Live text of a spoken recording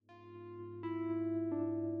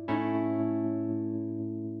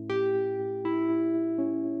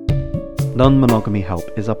Non-Monogamy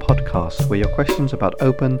Help is a podcast where your questions about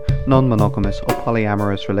open, non-monogamous or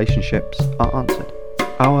polyamorous relationships are answered.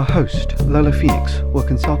 Our host, Lola Phoenix, will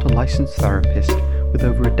consult a licensed therapist with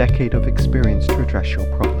over a decade of experience to address your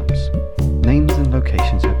problems. Names and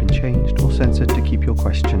locations have been changed or censored to keep your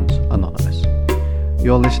questions anonymous.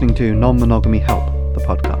 You're listening to Non-Monogamy Help, the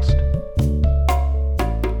podcast.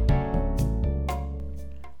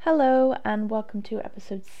 Hello and welcome to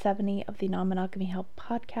episode 70 of the Non-Monogamy Help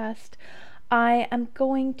podcast. I am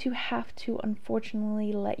going to have to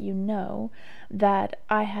unfortunately let you know that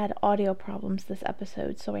I had audio problems this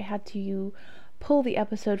episode, so I had to pull the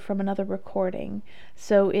episode from another recording.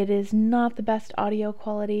 So it is not the best audio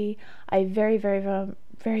quality. I very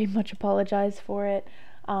much apologize for it,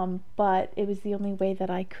 but it was the only way that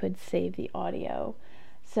I could save the audio.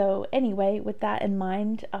 So anyway, with that in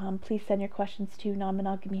mind, please send your questions to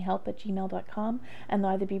nonmonogamyhelp@gmail.com, and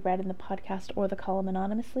they'll either be read in the podcast or the column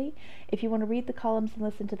anonymously. If you want to read the columns and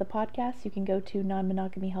listen to the podcast, you can go to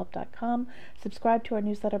nonmonogamyhelp.com, subscribe to our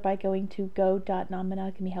newsletter by going to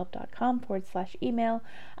go.nonmonogamyhelp.com/email,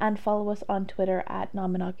 and follow us on Twitter at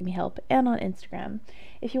nonmonogamyhelp and on Instagram.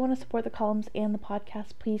 If you want to support the columns and the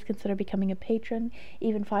podcast, please consider becoming a patron.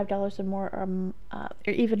 Even $5 or more, or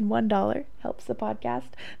even $1 helps the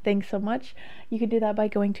podcast. Thanks so much. You can do that by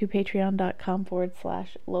going to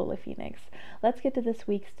patreon.com/Lola Phoenix. Let's get to this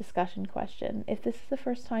week's discussion question. If this is the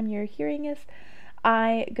first time you're hearing us,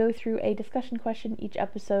 I go through a discussion question each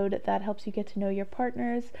episode that helps you get to know your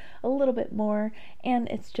partners a little bit more, and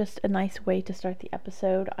it's just a nice way to start the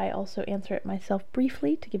episode. I also answer it myself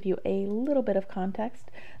briefly to give you a little bit of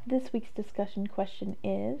context. This week's discussion question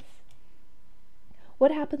is: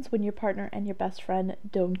 what happens when your partner and your best friend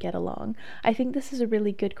don't get along? I think this is a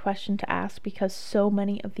really good question to ask because so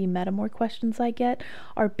many of the metamor questions I get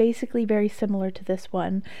are basically very similar to this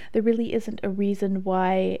one. There really isn't a reason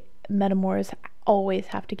why metamors always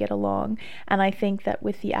have to get along, and I think that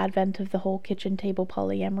with the advent of the whole kitchen table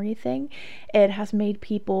polyamory thing, it has made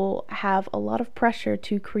people have a lot of pressure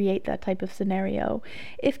to create that type of scenario.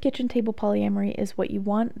 If kitchen table polyamory is what you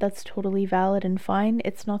want, that's totally valid and fine.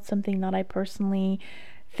 It's not something that I personally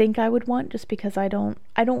think I would want, just because I don't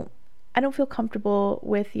feel comfortable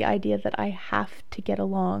with the idea that I have to get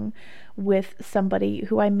along with somebody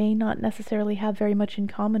who I may not necessarily have very much in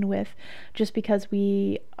common with. Just because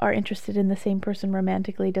we are interested in the same person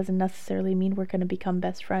romantically doesn't necessarily mean we're going to become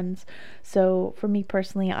best friends. So for me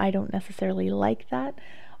personally, I don't necessarily like that.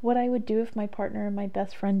 What I would do if my partner and my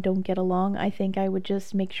best friend don't get along, I think I would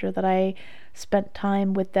just make sure that I spent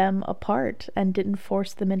time with them apart and didn't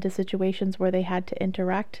force them into situations where they had to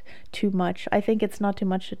interact too much. I think it's not too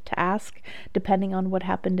much to ask, depending on what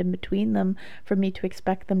happened in between them, for me to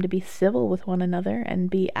expect them to be civil with one another and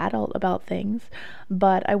be adult about things,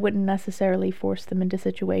 but I wouldn't necessarily force them into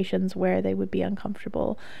situations where they would be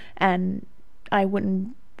uncomfortable, and I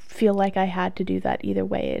wouldn't feel like I had to do that either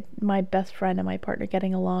way. My best friend and my partner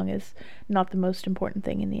getting along is not the most important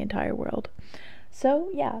thing in the entire world. So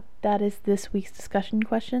yeah, that is this week's discussion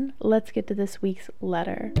question. Let's get to this week's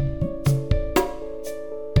letter.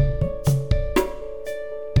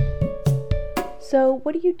 So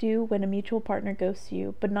what do you do when a mutual partner ghosts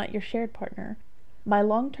you, but not your shared partner? My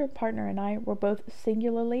long-term partner and I were both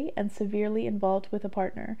singularly and severely involved with a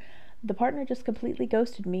partner. The partner just completely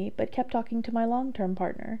ghosted me, but kept talking to my long-term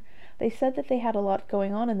partner. They said that they had a lot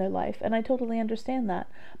going on in their life, and I totally understand that,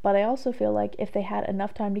 but I also feel like if they had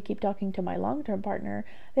enough time to keep talking to my long-term partner,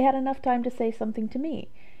 they had enough time to say something to me.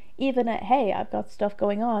 Even a, "hey, I've got stuff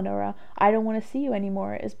going on," or a, "I don't want to see you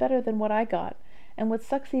anymore," is better than what I got. And what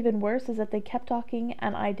sucks even worse is that they kept talking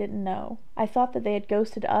and I didn't know. I thought that they had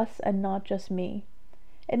ghosted us and not just me.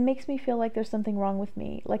 It makes me feel like there's something wrong with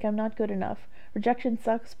me, like I'm not good enough. Rejection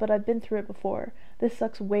sucks, but I've been through it before. This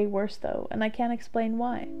sucks way worse though, and I can't explain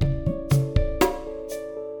why.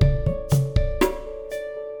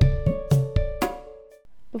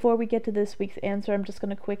 Before we get to this week's answer, I'm just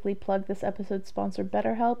going to quickly plug this episode's sponsor,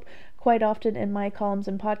 BetterHelp. Quite often in my columns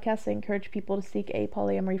and podcasts, I encourage people to seek a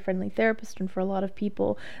polyamory-friendly therapist, and for a lot of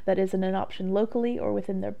people, that isn't an option locally or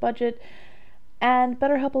within their budget. And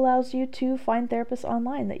BetterHelp allows you to find therapists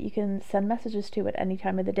online that you can send messages to at any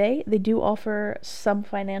time of the day. They do offer some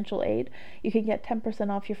financial aid. You can get 10%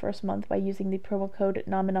 off your first month by using the promo code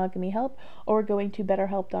NonMonogamyHelp or going to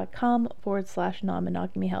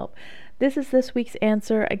betterhelp.com/nonmonogamyhelp. This is this week's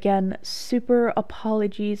answer. Again, super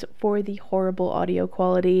apologies for the horrible audio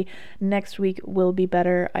quality. Next week will be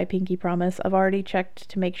better, I pinky promise. I've already checked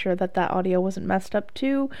to make sure that audio wasn't messed up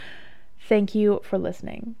too. Thank you for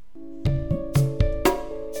listening.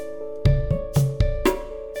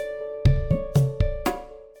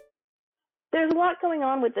 There's a lot going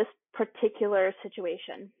on with this particular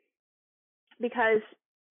situation. Because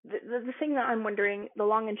the thing that I'm wondering, the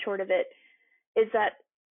long and short of it, is that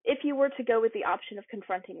if you were to go with the option of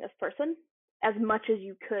confronting this person as much as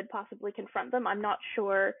you could possibly confront them, I'm not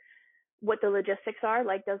sure what the logistics are.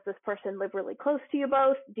 Like, does this person live really close to you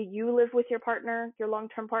both? Do you live with your partner, your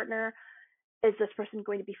long-term partner? Is this person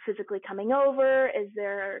going to be physically coming over? Is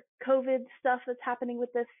there COVID stuff that's happening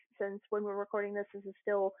with this? Since when we're recording this, this is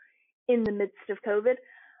still in the midst of COVID.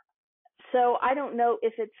 So I don't know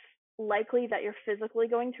if it's likely that you're physically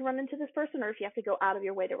going to run into this person, or if you have to go out of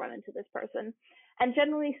your way to run into this person. And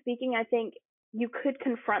generally speaking, I think you could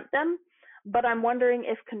confront them, but I'm wondering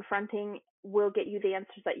if confronting will get you the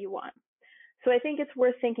answers that you want. So I think it's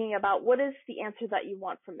worth thinking about, what is the answer that you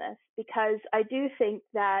want from this? Because I do think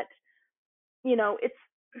that, it's,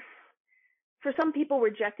 for some people,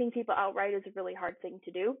 rejecting people outright is a really hard thing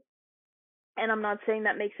to do. And I'm not saying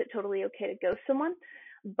that makes it totally okay to ghost someone,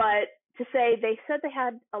 but to say they said they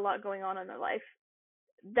had a lot going on in their life,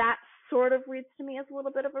 that sort of reads to me as a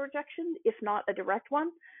little bit of a rejection, if not a direct one.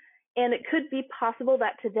 And it could be possible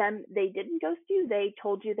that to them, they didn't ghost you. They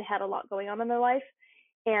told you they had a lot going on in their life,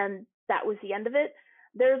 and that was the end of it.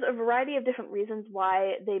 There's a variety of different reasons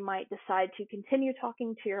why they might decide to continue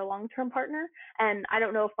talking to your long-term partner. And I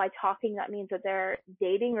don't know if by talking that means that they're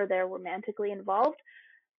dating or they're romantically involved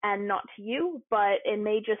and not to you, but it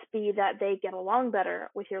may just be that they get along better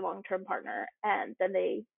with your long-term partner and than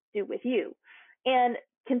they do with you. And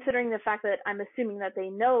considering the fact that I'm assuming that they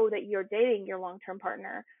know that you're dating your long-term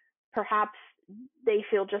partner, perhaps they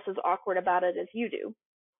feel just as awkward about it as you do.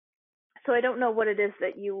 So I don't know what it is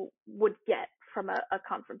that you would get from a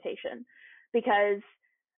confrontation, because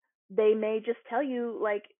they may just tell you,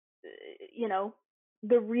 like,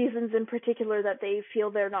 the reasons in particular that they feel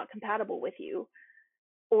they're not compatible with you,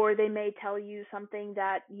 or they may tell you something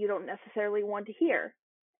that you don't necessarily want to hear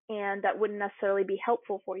and that wouldn't necessarily be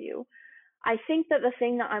helpful for you. I think that the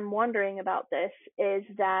thing that I'm wondering about this is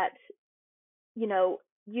that,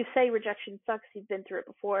 you say rejection sucks, you've been through it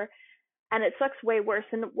before, and it sucks way worse.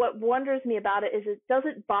 And what wonders me about it is, does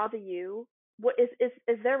it bother you? What is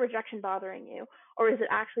their rejection bothering you? Or is it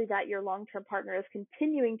actually that your long-term partner is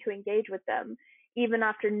continuing to engage with them even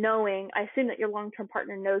after knowing, I assume that your long-term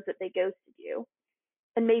partner knows that they ghosted you.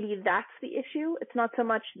 And maybe that's the issue. It's not so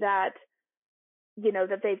much that,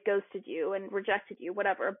 that they've ghosted you and rejected you,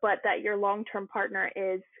 whatever, but that your long-term partner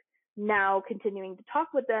is now continuing to talk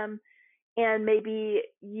with them, and maybe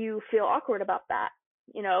you feel awkward about that,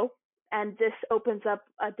 and this opens up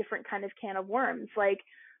a different kind of can of worms. Like,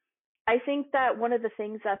 I think that one of the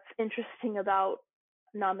things that's interesting about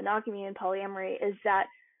non-monogamy and polyamory is that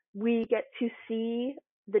we get to see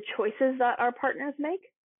the choices that our partners make.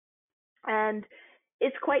 And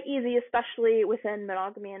it's quite easy, especially within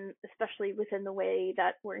monogamy and especially within the way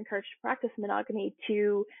that we're encouraged to practice monogamy,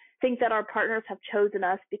 to think that our partners have chosen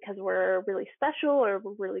us because we're really special or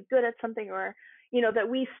we're really good at something, or, that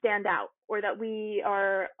we stand out or that we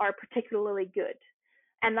are particularly good.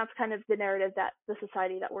 And that's kind of the narrative that the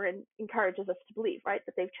society that we're in encourages us to believe, right?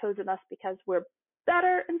 That they've chosen us because we're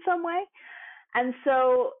better in some way. And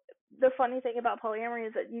so the funny thing about polyamory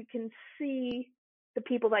is that you can see the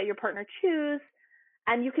people that your partner choose,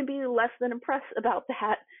 and you can be less than impressed about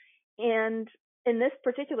that. And in this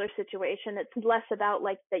particular situation, it's less about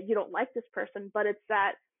like that you don't like this person, but it's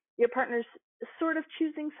that your partner's sort of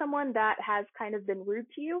choosing someone that has kind of been rude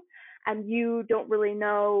to you, and you don't really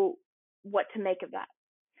know what to make of that.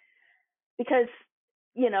 Because,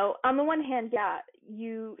 on the one hand,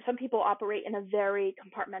 some people operate in a very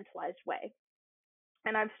compartmentalized way.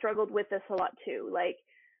 And I've struggled with this a lot too. Like,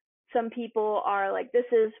 some people are like, this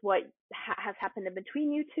is what has happened in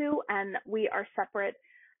between you two, and we are separate.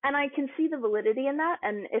 And I can see the validity in that.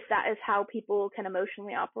 And if that is how people can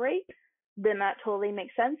emotionally operate, then that totally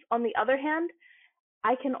makes sense. On the other hand,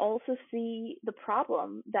 I can also see the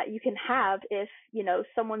problem that you can have if,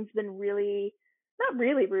 someone's been not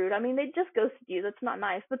really rude. I mean, they just ghosted you. That's not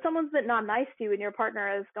nice. But someone's been not nice to you, and your partner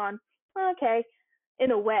has gone, okay,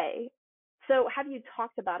 in a way. So have you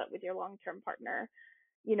talked about it with your long-term partner?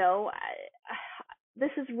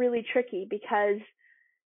 This is really tricky because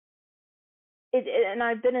and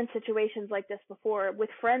I've been in situations like this before with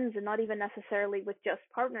friends, and not even necessarily with just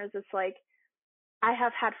partners. It's like, I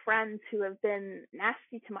have had friends who have been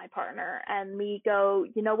nasty to my partner, and we go,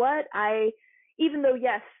 you know what? Even though,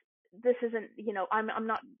 yes, this isn't,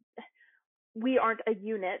 we aren't a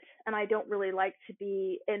unit, and I don't really like to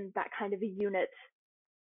be in that kind of a unit.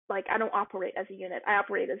 Like, I don't operate as a unit. I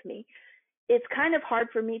operate as me. It's kind of hard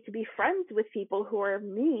for me to be friends with people who are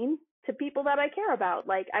mean to people that I care about.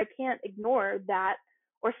 Like, I can't ignore that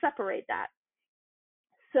or separate that.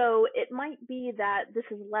 So it might be that this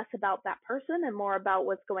is less about that person and more about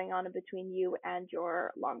what's going on in between you and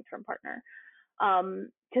your long-term partner.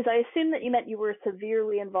 Because I assume that you meant you were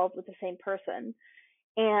severely involved with the same person.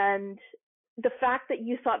 And the fact that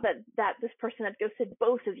you thought that this person had ghosted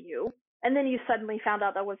both of you, and then you suddenly found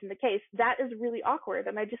out that wasn't the case, that is really awkward.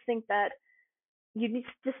 And I just think that you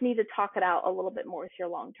just need to talk it out a little bit more with your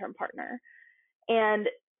long-term partner. And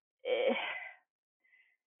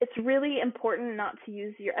it's really important not to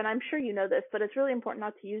use and I'm sure you know this, but it's really important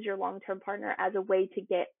not to use your long-term partner as a way to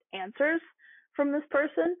get answers from this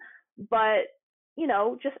person. But,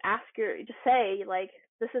 just just say, like,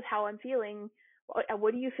 this is how I'm feeling.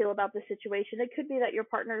 What do you feel about this situation? It could be that your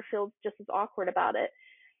partner feels just as awkward about it.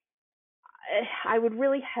 I would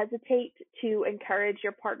really hesitate to encourage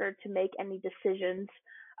your partner to make any decisions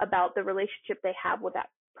about the relationship they have with that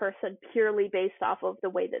person purely based off of the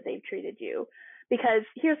way that they've treated you. Because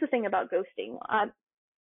here's the thing about ghosting. I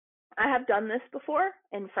have done this before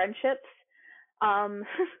in friendships.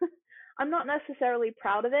 I'm not necessarily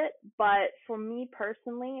proud of it, but for me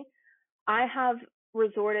personally, I have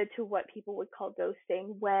resorted to what people would call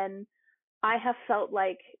ghosting when I have felt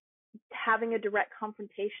like having a direct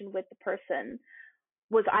confrontation with the person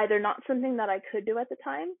was either not something that I could do at the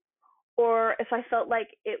time, or if I felt like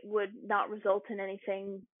it would not result in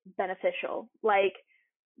anything beneficial. Like,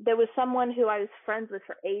 there was someone who I was friends with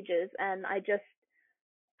for ages, and I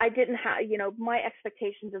didn't have, my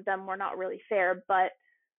expectations of them were not really fair, but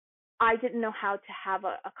I didn't know how to have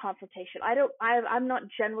a confrontation. I'm not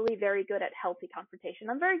generally very good at healthy confrontation.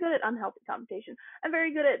 I'm very good at unhealthy confrontation. I'm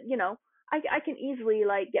very good at, I can easily,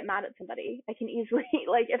 like, get mad at somebody. I can easily,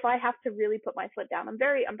 like, if I have to really put my foot down, I'm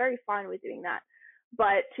very fine with doing that.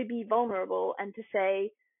 But to be vulnerable and to say,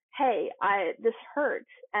 hey, this hurts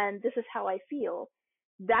and this is how I feel,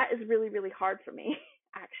 that is really, really hard for me,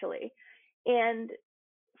 actually. And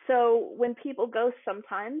so when people ghost,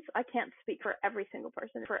 sometimes, I can't speak for every single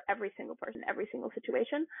person, every single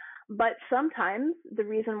situation, but sometimes the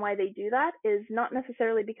reason why they do that is not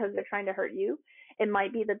necessarily because they're trying to hurt you. It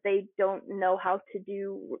might be that they don't know how to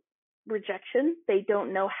do rejection. They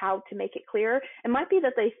don't know how to make it clear. It might be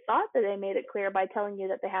that they thought that they made it clear by telling you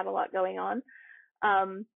that they have a lot going on.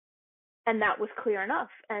 And that was clear enough.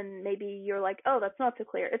 And maybe you're like, oh, that's not so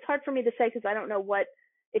clear. It's hard for me to say because I don't know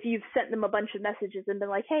if you've sent them a bunch of messages and been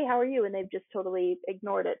like, hey, how are you? And they've just totally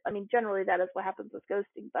ignored it. I mean, generally that is what happens with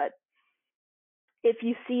ghosting, but if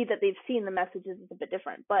you see that they've seen the messages, it's a bit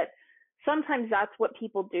different. But sometimes that's what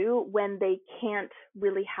people do when they can't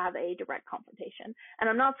really have a direct confrontation. And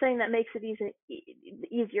I'm not saying that makes it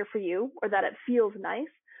easier for you or that it feels nice,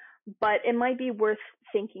 but it might be worth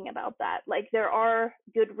thinking about that. Like, there are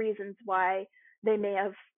good reasons why they may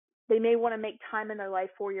want to make time in their life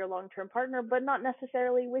for your long-term partner, but not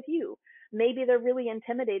necessarily with you. Maybe they're really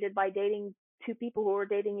intimidated by dating two people who are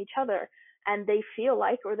dating each other, and they feel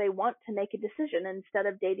like, or they want to make a decision instead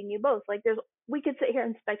of dating you both. Like, we could sit here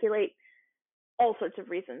and speculate all sorts of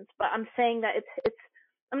reasons, but I'm saying that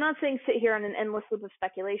I'm not saying sit here on an endless loop of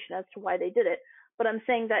speculation as to why they did it, but I'm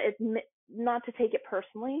saying that it's not to take it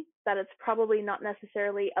personally, that it's probably not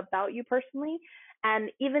necessarily about you personally. And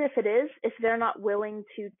even if it is, if they're not willing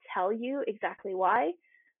to tell you exactly why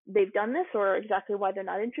they've done this or exactly why they're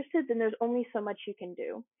not interested, then there's only so much you can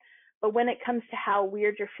do. But when it comes to how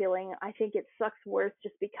weird you're feeling, I think it sucks worse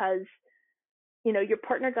just because, your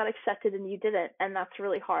partner got accepted and you didn't, and that's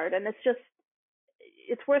really hard. And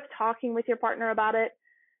it's worth talking with your partner about it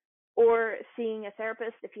or seeing a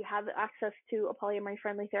therapist if you have access to a polyamory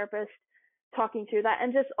friendly therapist, talking through that,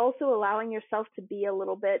 and just also allowing yourself to be a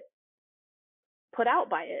little bit put out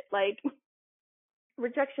by it. Like,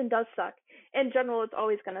 rejection does suck. In general, it's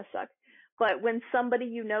always going to suck. But when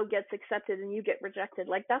somebody gets accepted and you get rejected,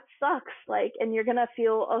 like, that sucks. Like, and you're going to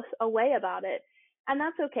feel a way about it. And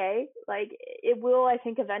that's okay. Like, it will, I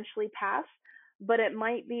think, eventually pass, but it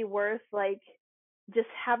might be worth, like, just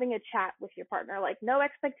having a chat with your partner. Like, no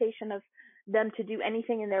expectation of them to do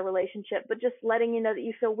anything in their relationship, but just letting you know that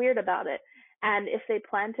you feel weird about it. And if they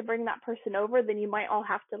plan to bring that person over, then you might all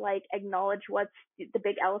have to, like, acknowledge what's the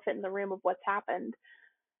big elephant in the room of what's happened.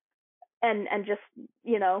 And just,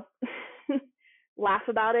 laugh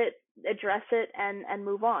about it, address it, and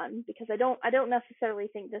move on. Because I don't necessarily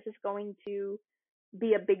think this is going to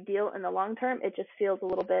be a big deal in the long term. It just feels a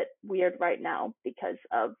little bit weird right now because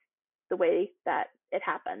of the way that it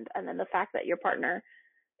happened. And then the fact that your partner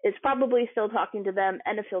is probably still talking to them,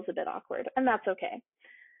 and it feels a bit awkward, and that's okay.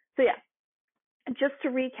 So yeah, just to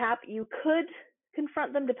recap, you could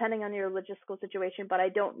confront them depending on your logistical situation, but I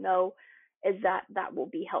don't know is that will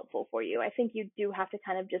be helpful for you. I think you do have to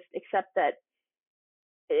kind of just accept that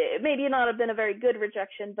it maybe not have been a very good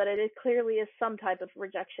rejection, but it clearly is some type of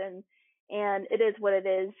rejection, and it is what it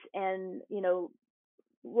is. And,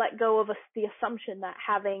 let go of the assumption that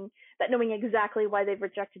knowing exactly why they've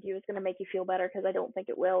rejected you is going to make you feel better, because I don't think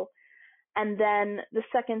it will. And then the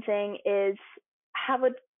second thing is have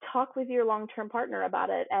a talk with your long-term partner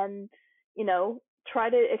about it, and,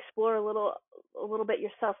 try to explore a little bit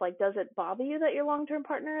yourself. Like, does it bother you that your long-term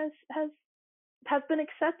partner has been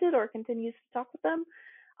accepted or continues to talk with them?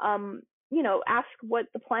 Ask what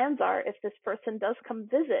the plans are if this person does come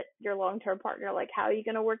visit your long-term partner. Like, how are you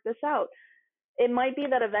going to work this out? It might be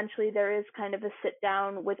that eventually there is kind of a sit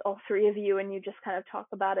down with all three of you and you just kind of talk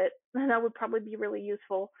about it, and that would probably be really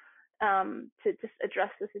useful to just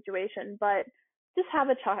address the situation. But just have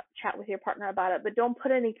a chat with your partner about it, but don't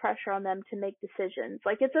put any pressure on them to make decisions.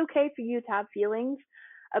 Like, it's okay for you to have feelings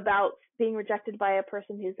about being rejected by a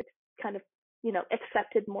person who's kind of,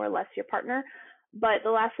 accepted more or less your partner. But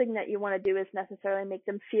the last thing that you want to do is necessarily make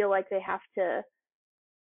them feel like they have to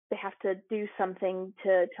do something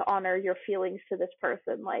to honor your feelings to this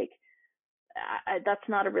person. Like, that's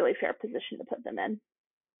not a really fair position to put them in.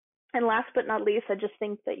 And last but not least, I just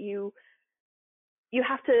think that you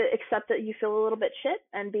have to accept that you feel a little bit shit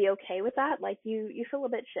and be okay with that. Like, you feel a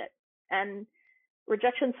bit shit, and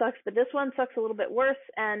rejection sucks, but this one sucks a little bit worse,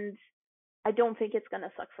 and I don't think it's going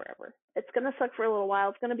to suck forever. It's going to suck for a little while.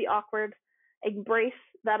 It's going to be awkward. Embrace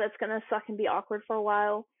that it's going to suck and be awkward for a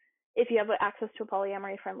while. If you have access to a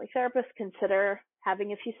polyamory-friendly therapist, consider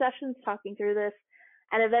having a few sessions, talking through this,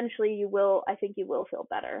 and eventually I think you will feel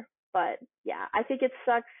better. But yeah, I think it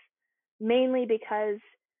sucks mainly because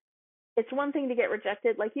it's one thing to get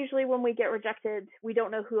rejected. Like, usually when we get rejected, we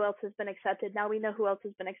don't know who else has been accepted. Now we know who else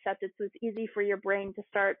has been accepted, so it's easy for your brain to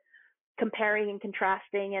start comparing and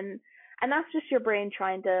contrasting, and that's just your brain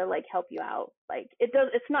trying to, like, help you out. Like, it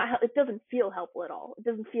doesn't feel helpful at all. It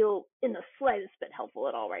doesn't feel in the slightest bit helpful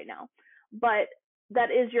at all right now. But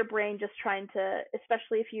that is your brain just trying to,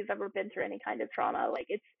 especially if you've ever been through any kind of trauma, like,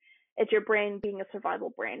 it's your brain being a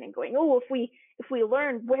survival brain and going, oh, if we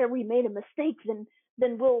learn where we made a mistake, then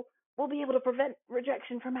we'll be able to prevent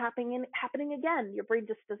rejection from happening again. Your brain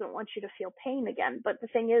just doesn't want you to feel pain again. But the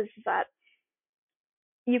thing is that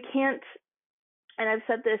you can't, and I've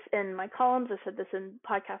said this in my columns, I've said this in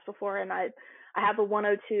podcasts before, and I have a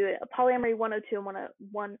 102, a polyamory 102 and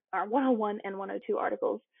 101 and 102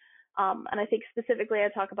 articles. And I think specifically I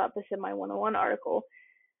talk about this in my 101 article.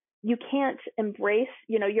 You can't embrace,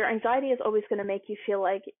 your anxiety is always going to make you feel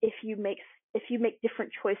like if you make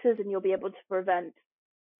different choices, and you'll be able to prevent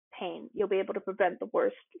pain, you'll be able to prevent the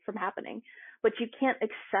worst from happening. But you can't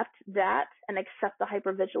accept that and accept the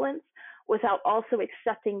hypervigilance without also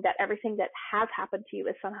accepting that everything that has happened to you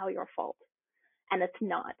is somehow your fault. And it's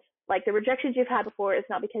not. Like, the rejections you've had before is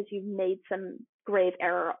not because you've made some grave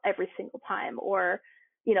error every single time, or,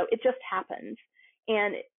 it just happens.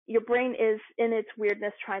 And your brain is, in its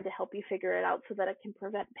weirdness, trying to help you figure it out so that it can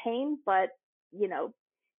prevent pain. But,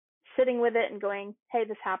 sitting with it and going, hey,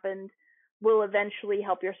 this happened, will eventually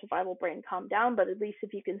help your survival brain calm down. But at least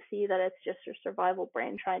if you can see that it's just your survival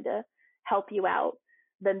brain trying to help you out,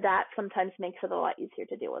 then that sometimes makes it a lot easier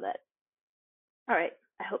to deal with it. All right.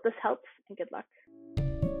 I hope this helps, and good luck.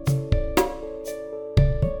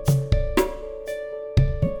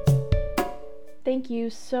 Thank you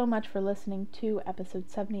so much for listening to episode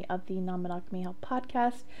 70 of the Non-Monogamy Help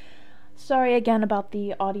podcast. Sorry again about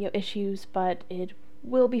the audio issues, but it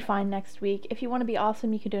will be fine next week. If you want to be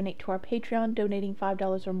awesome, you can donate to our Patreon, donating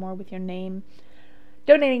 $5 or more with your name.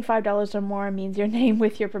 Donating $5 or more means your name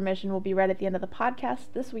with your permission will be read at the end of the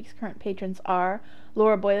podcast. This week's current patrons are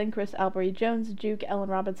Laura Boylan, Chris Albury Jones, Duke, Ellen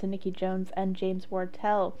Robinson, Nikki Jones, and James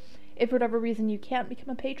Wartell. If for whatever reason you can't become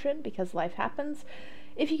a patron because life happens,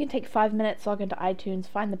 if you can take 5 minutes, log into iTunes,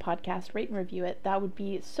 find the podcast, rate and review it, that would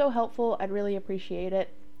be so helpful. I'd really appreciate it.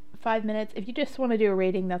 5 minutes. If you just want to do a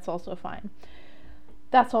rating, that's also fine.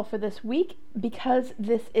 That's all for this week. Because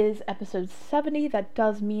this is episode 70, that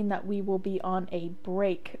does mean that we will be on a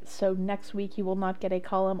break. So next week you will not get a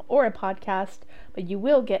column or a podcast, but you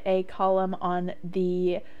will get a column on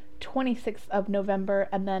the 26th of November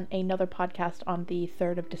and then another podcast on the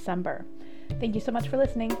 3rd of December. Thank you so much for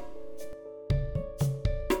listening.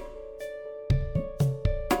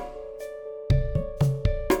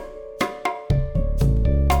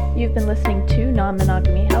 You've been listening to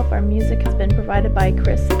Non-Monogamy Help. Our music has been provided by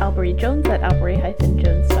Chris Albury Jones at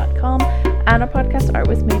albury-jones.com, and our podcast art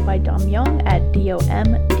was made by Dom Young at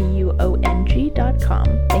domduong.com.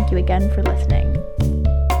 Thank you again for listening.